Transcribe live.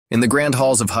In the grand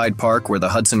halls of Hyde Park, where the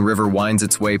Hudson River winds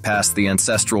its way past the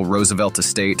ancestral Roosevelt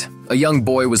estate, a young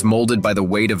boy was molded by the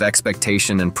weight of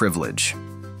expectation and privilege.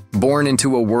 Born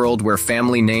into a world where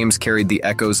family names carried the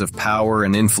echoes of power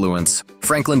and influence,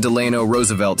 Franklin Delano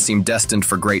Roosevelt seemed destined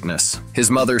for greatness. His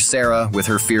mother, Sara, with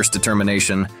her fierce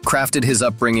determination, crafted his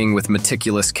upbringing with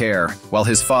meticulous care, while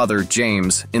his father,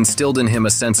 James, instilled in him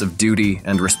a sense of duty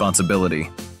and responsibility.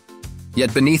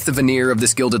 Yet beneath the veneer of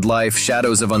this gilded life,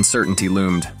 shadows of uncertainty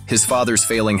loomed. His father's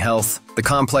failing health, the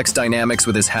complex dynamics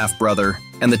with his half-brother,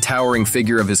 and the towering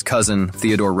figure of his cousin,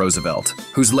 Theodore Roosevelt,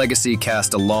 whose legacy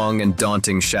cast a long and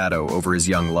daunting shadow over his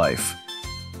young life.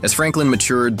 As Franklin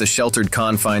matured, the sheltered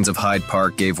confines of Hyde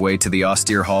Park gave way to the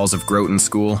austere halls of Groton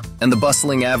School and the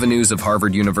bustling avenues of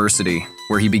Harvard University,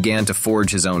 where he began to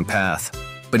forge his own path.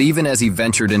 But even as he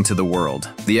ventured into the world,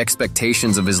 the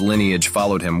expectations of his lineage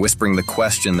followed him, whispering the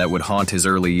question that would haunt his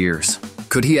early years.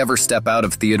 Could he ever step out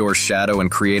of Theodore's shadow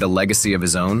and create a legacy of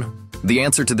his own? The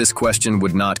answer to this question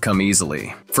would not come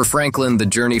easily. For Franklin, the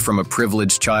journey from a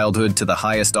privileged childhood to the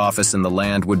highest office in the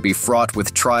land would be fraught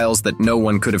with trials that no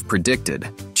one could have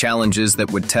predicted, challenges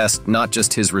that would test not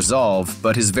just his resolve,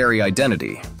 but his very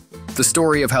identity. The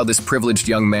story of how this privileged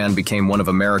young man became one of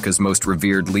America's most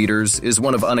revered leaders is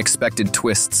one of unexpected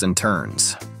twists and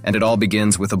turns. And it all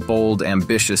begins with a bold,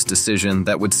 ambitious decision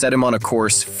that would set him on a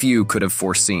course few could have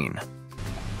foreseen.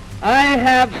 I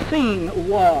have seen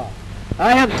war.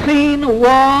 I have seen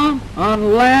war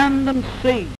on land and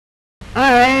sea.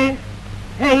 I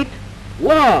hate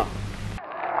war.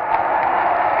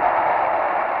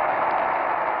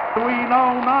 We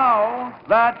know now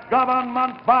that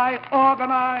government by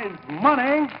organized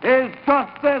money is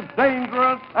just as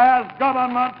dangerous as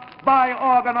government by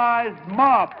organized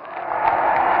mob.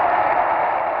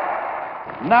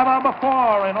 Never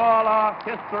before in all our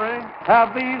history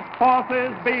have these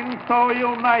forces been so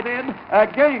united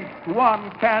against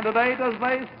one candidate as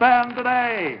they stand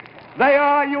today. They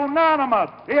are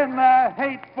unanimous in their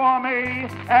hate for me,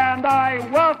 and I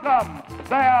welcome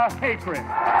their hatred.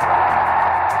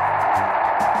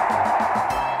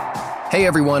 Hey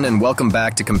everyone, and welcome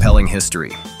back to Compelling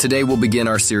History. Today we'll begin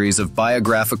our series of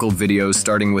biographical videos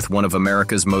starting with one of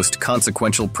America's most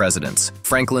consequential presidents,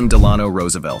 Franklin Delano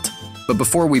Roosevelt. But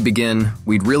before we begin,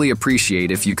 we'd really appreciate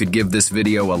if you could give this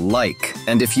video a like,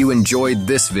 and if you enjoyed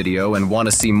this video and want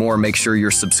to see more, make sure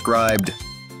you're subscribed.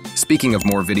 Speaking of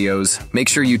more videos, make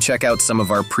sure you check out some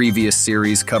of our previous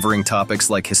series covering topics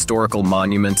like historical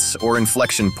monuments or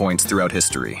inflection points throughout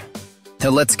history. Now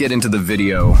let's get into the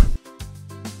video.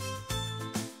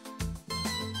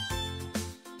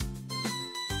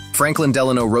 Franklin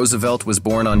Delano Roosevelt was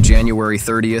born on January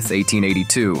 30th,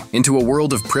 1882, into a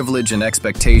world of privilege and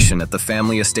expectation at the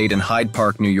family estate in Hyde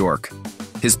Park, New York.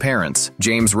 His parents,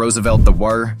 James Roosevelt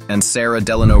III and Sara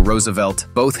Delano Roosevelt,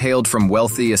 both hailed from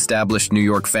wealthy, established New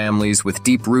York families with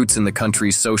deep roots in the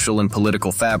country's social and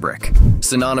political fabric.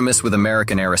 Synonymous with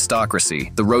American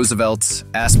aristocracy, the Roosevelts,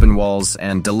 Aspinwalls,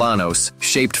 and Delanos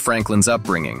shaped Franklin's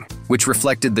upbringing, which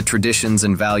reflected the traditions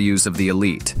and values of the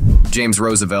elite. James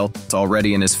Roosevelt,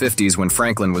 already in his 50s when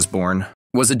Franklin was born,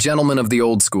 was a gentleman of the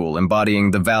old school, embodying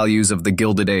the values of the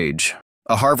Gilded Age.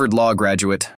 A Harvard law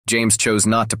graduate, James chose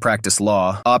not to practice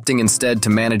law, opting instead to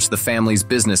manage the family's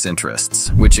business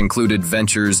interests, which included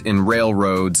ventures in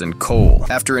railroads and coal,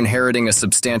 after inheriting a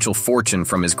substantial fortune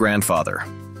from his grandfather.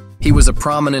 He was a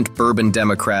prominent bourbon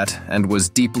Democrat and was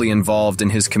deeply involved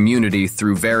in his community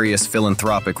through various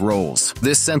philanthropic roles.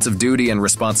 This sense of duty and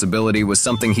responsibility was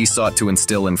something he sought to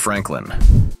instill in Franklin.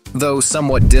 Though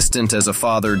somewhat distant as a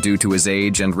father due to his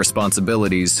age and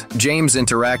responsibilities, James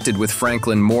interacted with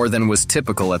Franklin more than was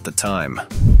typical at the time.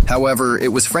 However,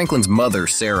 it was Franklin's mother,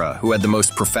 Sara, who had the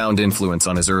most profound influence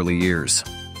on his early years.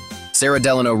 Sara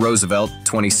Delano Roosevelt,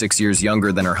 26 years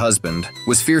younger than her husband,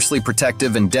 was fiercely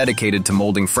protective and dedicated to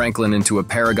molding Franklin into a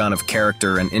paragon of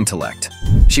character and intellect.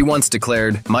 She once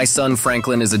declared, "My son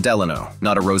Franklin is a Delano,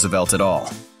 not a Roosevelt at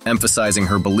all," emphasizing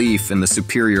her belief in the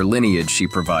superior lineage she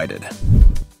provided.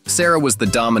 Sara was the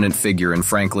dominant figure in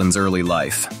Franklin's early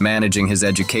life, managing his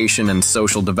education and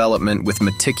social development with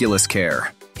meticulous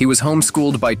care. He was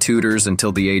homeschooled by tutors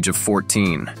until the age of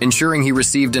 14, ensuring he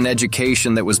received an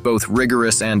education that was both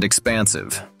rigorous and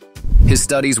expansive. His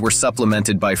studies were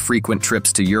supplemented by frequent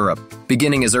trips to Europe,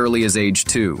 beginning as early as age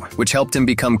 2, which helped him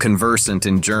become conversant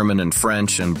in German and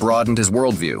French and broadened his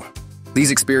worldview.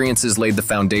 These experiences laid the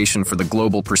foundation for the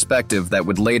global perspective that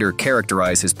would later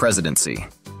characterize his presidency.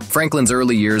 Franklin's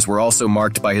early years were also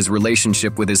marked by his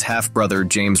relationship with his half-brother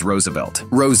James Roosevelt,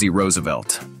 Rosie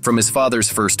Roosevelt, from his father's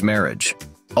first marriage.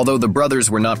 Although the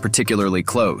brothers were not particularly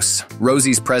close,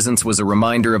 Rosie's presence was a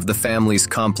reminder of the family's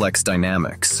complex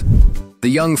dynamics. The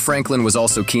young Franklin was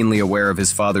also keenly aware of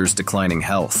his father's declining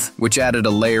health, which added a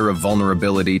layer of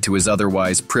vulnerability to his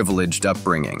otherwise privileged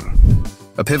upbringing.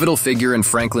 A pivotal figure in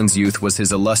Franklin's youth was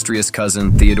his illustrious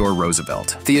cousin, Theodore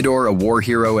Roosevelt. Theodore, a war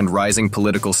hero and rising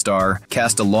political star,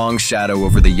 cast a long shadow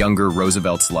over the younger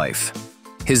Roosevelt's life.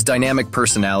 His dynamic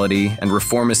personality and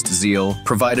reformist zeal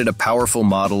provided a powerful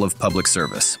model of public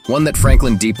service, one that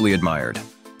Franklin deeply admired.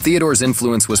 Theodore's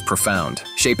influence was profound,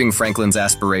 shaping Franklin's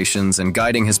aspirations and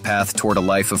guiding his path toward a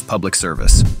life of public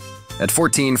service. At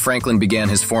 14, Franklin began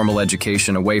his formal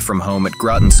education away from home at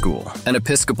Groton School, an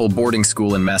Episcopal boarding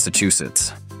school in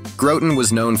Massachusetts. Groton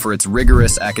was known for its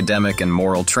rigorous academic and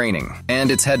moral training,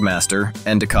 and its headmaster,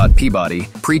 Endicott Peabody,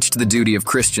 preached the duty of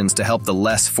Christians to help the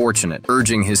less fortunate,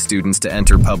 urging his students to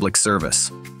enter public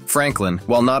service. Franklin,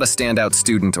 while not a standout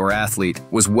student or athlete,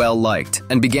 was well-liked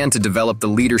and began to develop the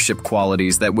leadership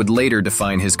qualities that would later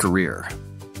define his career.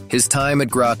 His time at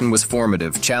Groton was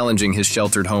formative, challenging his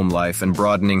sheltered home life and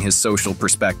broadening his social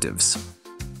perspectives.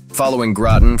 Following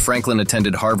Groton, Franklin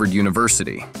attended Harvard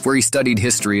University, where he studied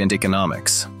history and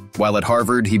economics. While at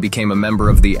Harvard, he became a member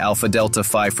of the Alpha Delta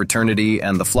Phi fraternity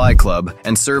and the Fly Club,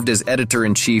 and served as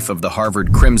editor-in-chief of the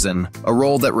Harvard Crimson, a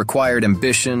role that required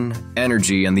ambition,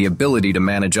 energy, and the ability to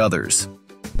manage others.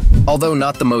 Although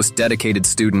not the most dedicated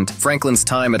student, Franklin's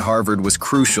time at Harvard was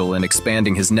crucial in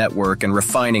expanding his network and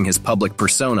refining his public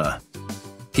persona.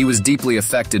 He was deeply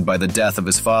affected by the death of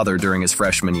his father during his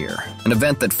freshman year, an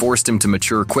event that forced him to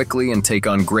mature quickly and take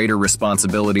on greater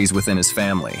responsibilities within his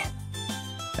family.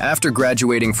 After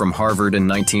graduating from Harvard in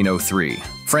 1903,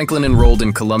 Franklin enrolled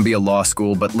in Columbia Law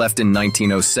School but left in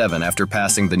 1907 after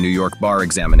passing the New York bar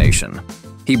examination.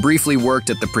 He briefly worked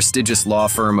at the prestigious law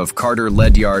firm of Carter,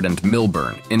 Ledyard, and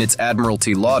Milburn in its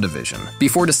Admiralty Law Division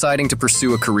before deciding to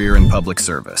pursue a career in public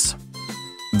service.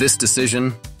 This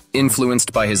decision,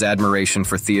 influenced by his admiration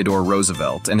for Theodore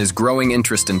Roosevelt and his growing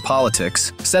interest in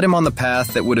politics, set him on the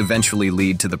path that would eventually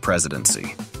lead to the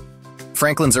presidency.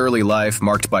 Franklin's early life,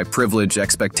 marked by privilege,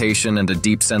 expectation, and a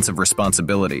deep sense of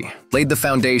responsibility, laid the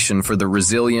foundation for the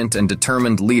resilient and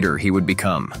determined leader he would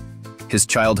become. His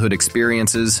childhood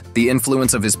experiences, the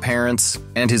influence of his parents,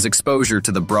 and his exposure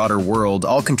to the broader world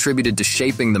all contributed to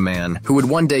shaping the man who would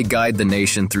one day guide the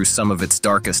nation through some of its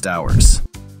darkest hours.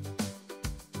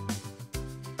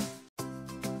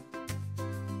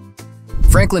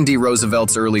 Franklin D.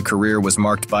 Roosevelt's early career was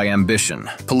marked by ambition,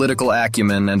 political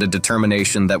acumen, and a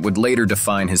determination that would later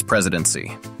define his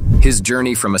presidency. His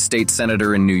journey from a state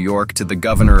senator in New York to the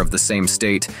governor of the same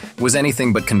state was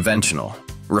anything but conventional,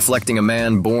 reflecting a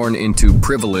man born into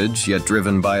privilege yet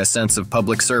driven by a sense of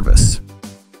public service.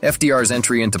 FDR's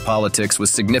entry into politics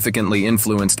was significantly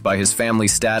influenced by his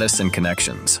family's status and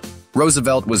connections.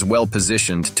 Roosevelt was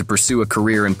well-positioned to pursue a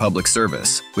career in public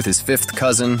service, with his fifth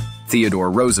cousin,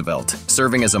 Theodore Roosevelt,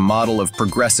 serving as a model of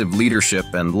progressive leadership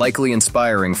and likely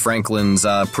inspiring Franklin's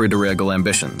political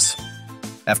ambitions.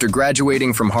 After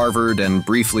graduating from Harvard and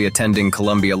briefly attending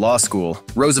Columbia Law School,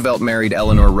 Roosevelt married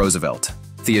Eleanor Roosevelt,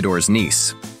 Theodore's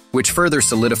niece, which further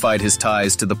solidified his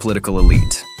ties to the political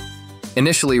elite.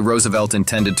 Initially, Roosevelt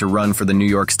intended to run for the New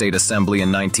York State Assembly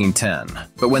in 1910,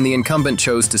 but when the incumbent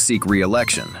chose to seek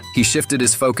re-election, he shifted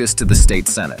his focus to the state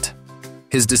Senate.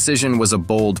 His decision was a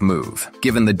bold move,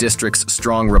 given the district's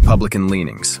strong Republican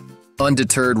leanings.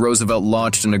 Undeterred, Roosevelt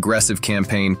launched an aggressive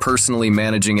campaign, personally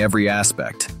managing every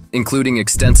aspect, including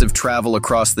extensive travel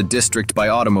across the district by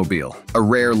automobile, a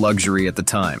rare luxury at the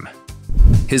time.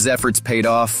 His efforts paid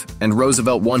off, and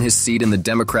Roosevelt won his seat in the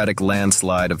Democratic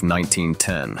landslide of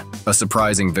 1910, a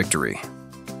surprising victory.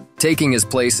 Taking his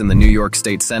place in the New York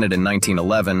State Senate in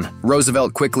 1911,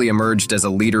 Roosevelt quickly emerged as a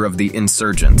leader of the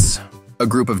insurgents, a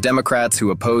group of Democrats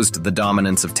who opposed the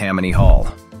dominance of Tammany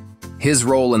Hall. His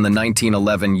role in the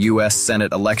 1911 U.S.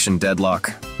 Senate election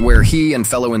deadlock, where he and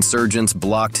fellow insurgents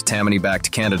blocked Tammany-backed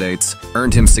candidates,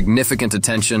 earned him significant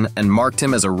attention and marked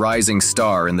him as a rising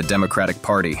star in the Democratic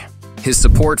Party. His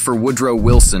support for Woodrow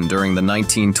Wilson during the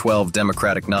 1912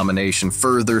 Democratic nomination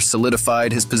further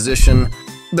solidified his position,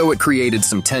 though it created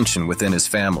some tension within his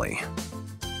family.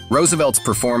 Roosevelt's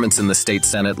performance in the state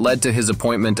Senate led to his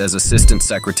appointment as Assistant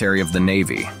Secretary of the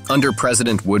Navy under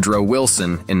President Woodrow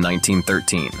Wilson in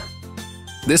 1913.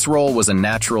 This role was a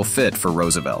natural fit for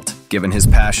Roosevelt, given his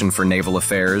passion for naval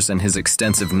affairs and his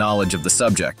extensive knowledge of the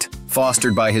subject,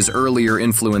 fostered by his earlier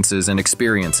influences and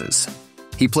experiences.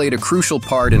 He played a crucial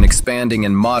part in expanding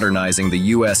and modernizing the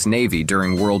U.S. Navy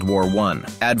during World War I,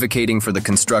 advocating for the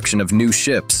construction of new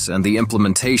ships and the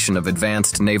implementation of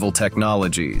advanced naval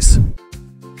technologies.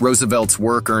 Roosevelt's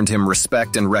work earned him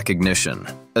respect and recognition,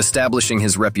 establishing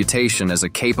his reputation as a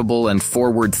capable and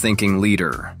forward-thinking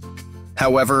leader.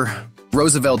 However,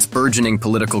 Roosevelt's burgeoning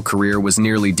political career was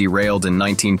nearly derailed in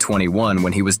 1921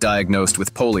 when he was diagnosed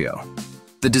with polio.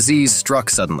 The disease struck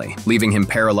suddenly, leaving him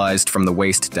paralyzed from the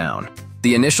waist down.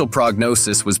 The initial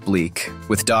prognosis was bleak,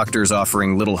 with doctors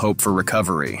offering little hope for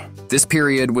recovery. This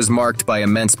period was marked by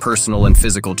immense personal and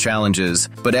physical challenges,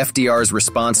 but FDR's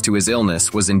response to his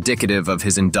illness was indicative of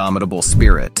his indomitable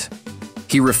spirit.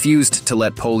 He refused to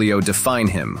let polio define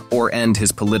him or end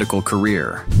his political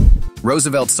career.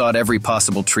 Roosevelt sought every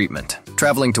possible treatment,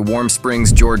 traveling to Warm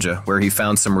Springs, Georgia, where he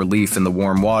found some relief in the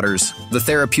warm waters. The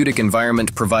therapeutic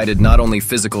environment provided not only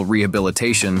physical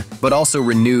rehabilitation, but also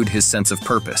renewed his sense of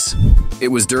purpose. It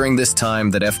was during this time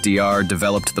that FDR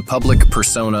developed the public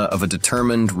persona of a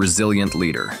determined, resilient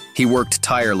leader. He worked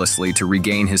tirelessly to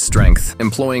regain his strength,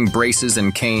 employing braces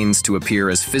and canes to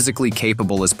appear as physically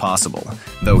capable as possible,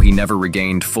 though he never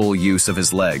regained full use of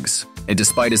his legs. And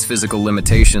despite his physical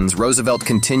limitations, Roosevelt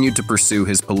continued to pursue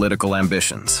his political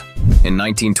ambitions. In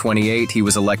 1928, he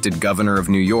was elected governor of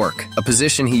New York, a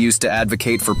position he used to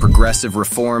advocate for progressive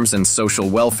reforms and social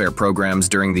welfare programs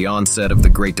during the onset of the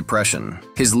Great Depression.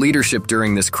 His leadership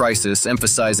during this crisis,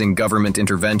 emphasizing government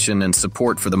intervention and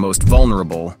support for the most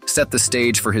vulnerable, set the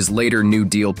stage for his later New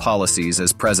Deal policies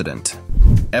as president.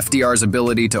 FDR's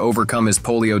ability to overcome his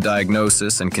polio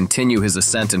diagnosis and continue his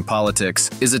ascent in politics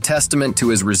is a testament to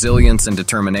his resilience and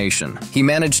determination. He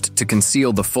managed to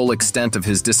conceal the full extent of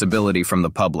his disability from the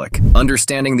public,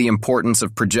 understanding the importance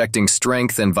of projecting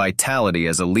strength and vitality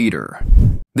as a leader.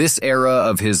 This era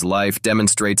of his life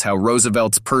demonstrates how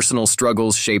Roosevelt's personal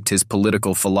struggles shaped his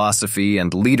political philosophy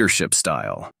and leadership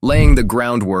style, laying the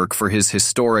groundwork for his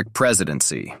historic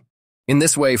presidency. In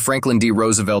this way, Franklin D.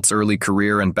 Roosevelt's early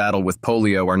career and battle with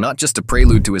polio are not just a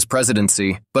prelude to his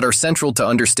presidency, but are central to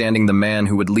understanding the man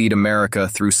who would lead America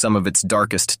through some of its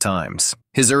darkest times.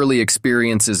 His early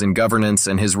experiences in governance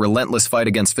and his relentless fight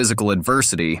against physical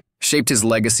adversity shaped his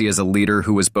legacy as a leader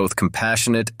who was both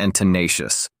compassionate and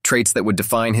tenacious, traits that would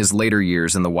define his later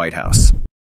years in the White House.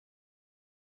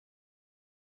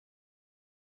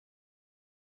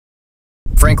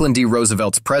 Franklin D.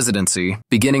 Roosevelt's presidency,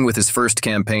 beginning with his first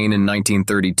campaign in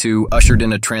 1932, ushered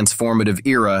in a transformative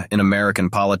era in American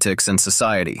politics and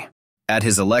society. At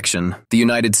his election, the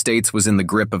United States was in the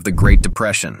grip of the Great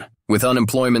Depression, with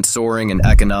unemployment soaring and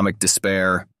economic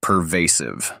despair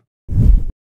pervasive.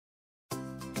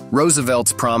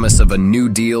 Roosevelt's promise of a New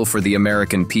Deal for the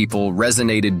American people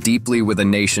resonated deeply with a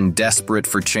nation desperate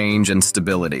for change and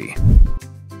stability.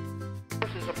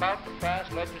 This is about to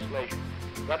pass legislation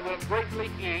that will greatly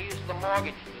ease the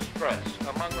mortgage distress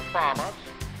among the farmers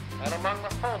and among the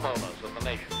homeowners of the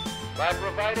nation by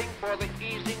providing for the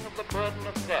easing of the burden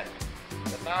of debt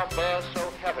that now bears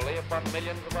so heavily upon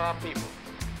millions of our people.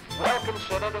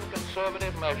 Well-considered and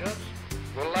conservative measures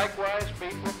will likewise be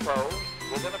proposed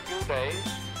within a few days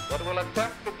that will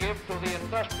attempt to give to the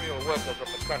industrial workers of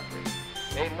the country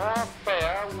a more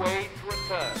fair wage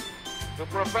return, to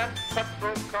prevent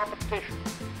cutthroat competition,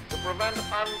 to prevent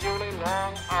unduly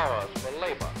long hours for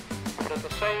labor, but at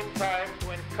the same time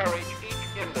to encourage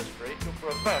each industry to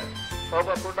prevent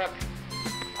overproduction.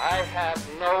 I have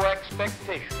no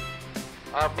expectation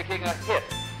of making a hit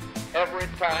every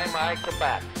time I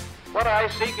combat. What I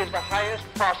seek is the highest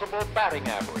possible batting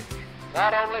average,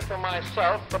 not only for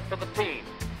myself, but for the team.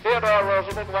 Theodore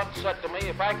Roosevelt once said to me,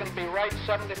 if I can be right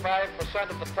 75%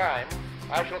 of the time,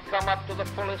 I shall come up to the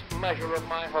fullest measure of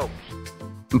my hopes.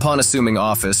 Upon assuming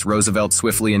office, Roosevelt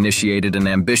swiftly initiated an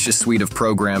ambitious suite of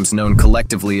programs known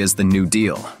collectively as the New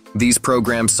Deal. These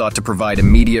programs sought to provide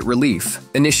immediate relief,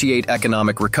 initiate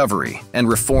economic recovery, and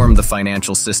reform the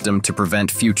financial system to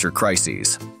prevent future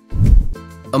crises.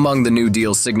 Among the New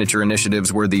Deal's signature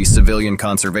initiatives were the Civilian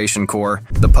Conservation Corps,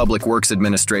 the Public Works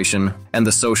Administration, and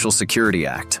the Social Security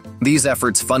Act. These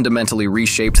efforts fundamentally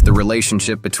reshaped the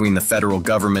relationship between the federal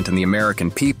government and the American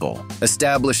people,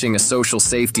 establishing a social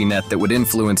safety net that would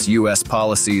influence U.S.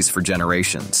 policies for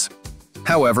generations.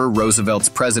 However, Roosevelt's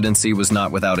presidency was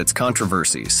not without its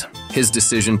controversies. His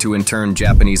decision to intern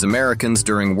Japanese Americans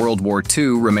during World War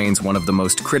II remains one of the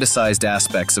most criticized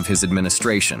aspects of his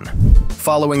administration.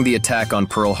 Following the attack on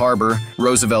Pearl Harbor,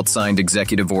 Roosevelt signed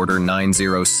Executive Order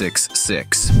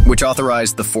 9066, which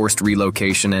authorized the forced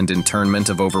relocation and internment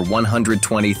of over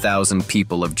 120,000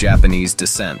 people of Japanese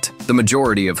descent, the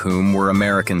majority of whom were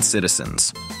American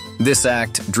citizens. This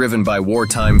act, driven by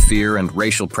wartime fear and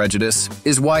racial prejudice,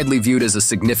 is widely viewed as a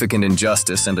significant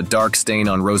injustice and a dark stain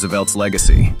on Roosevelt's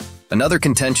legacy. Another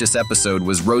contentious episode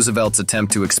was Roosevelt's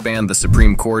attempt to expand the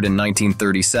Supreme Court in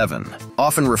 1937,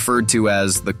 often referred to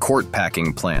as the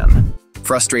court-packing plan.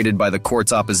 Frustrated by the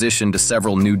court's opposition to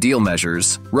several New Deal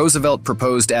measures, Roosevelt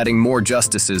proposed adding more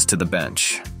justices to the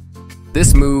bench.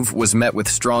 This move was met with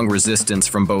strong resistance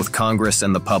from both Congress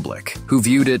and the public, who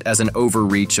viewed it as an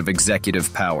overreach of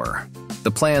executive power.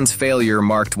 The plan's failure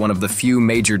marked one of the few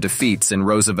major defeats in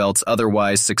Roosevelt's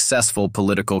otherwise successful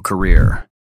political career.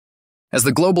 As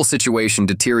the global situation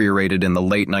deteriorated in the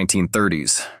late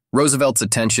 1930s, Roosevelt's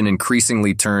attention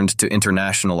increasingly turned to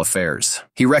international affairs.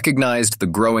 He recognized the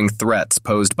growing threats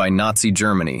posed by Nazi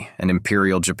Germany and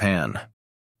Imperial Japan.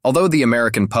 Although the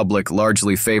American public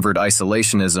largely favored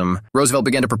isolationism, Roosevelt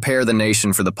began to prepare the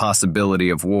nation for the possibility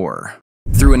of war.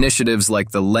 Through initiatives like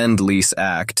the Lend-Lease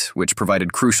Act, which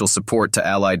provided crucial support to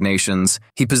Allied nations,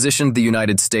 he positioned the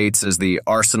United States as the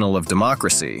arsenal of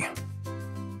democracy.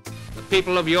 The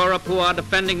people of Europe who are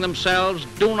defending themselves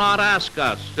do not ask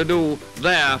us to do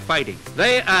their fighting.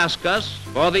 They ask us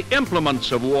for the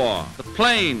implements of war, the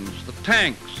planes, the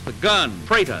tanks, the gun,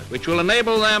 freighters, which will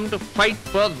enable them to fight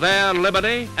for their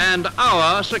liberty and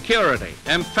our security.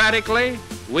 Emphatically,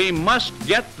 we must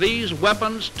get these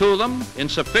weapons to them in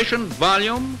sufficient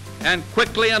volume and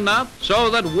quickly enough so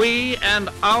that we and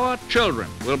our children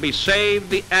will be saved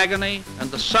the agony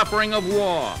and the suffering of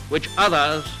war, which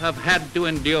others have had to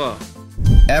endure.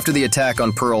 After the attack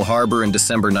on Pearl Harbor in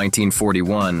December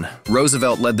 1941,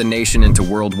 Roosevelt led the nation into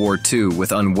World War II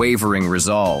with unwavering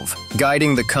resolve,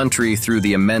 guiding the country through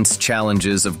the immense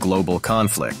challenges of global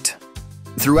conflict.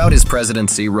 Throughout his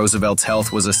presidency, Roosevelt's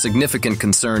health was a significant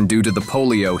concern due to the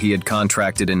polio he had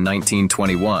contracted in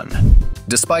 1921.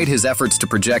 Despite his efforts to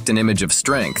project an image of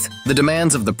strength, the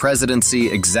demands of the presidency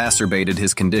exacerbated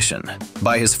his condition.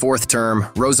 By his fourth term,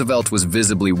 Roosevelt was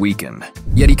visibly weakened,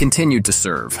 yet he continued to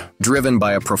serve, driven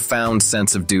by a profound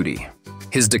sense of duty.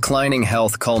 His declining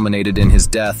health culminated in his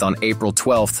death on April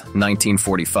 12,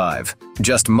 1945,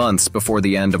 just months before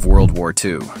the end of World War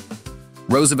II.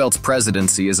 Roosevelt's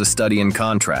presidency is a study in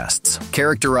contrasts,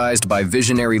 characterized by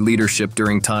visionary leadership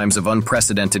during times of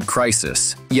unprecedented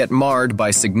crisis, yet marred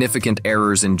by significant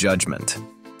errors in judgment.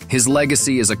 His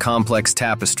legacy is a complex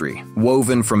tapestry,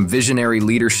 woven from visionary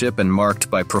leadership and marked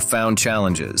by profound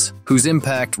challenges, whose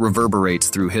impact reverberates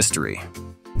through history.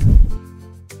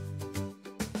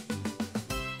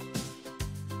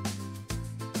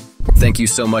 Thank you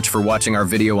so much for watching our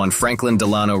video on Franklin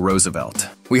Delano Roosevelt.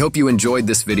 We hope you enjoyed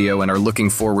this video and are looking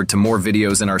forward to more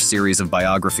videos in our series of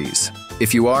biographies.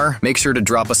 If you are, make sure to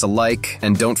drop us a like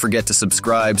and don't forget to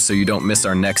subscribe so you don't miss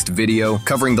our next video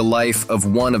covering the life of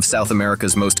one of South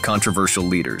America's most controversial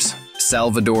leaders,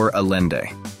 Salvador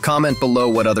Allende. Comment below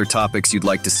what other topics you'd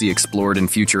like to see explored in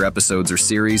future episodes or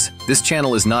series. This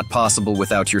channel is not possible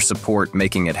without your support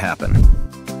making it happen.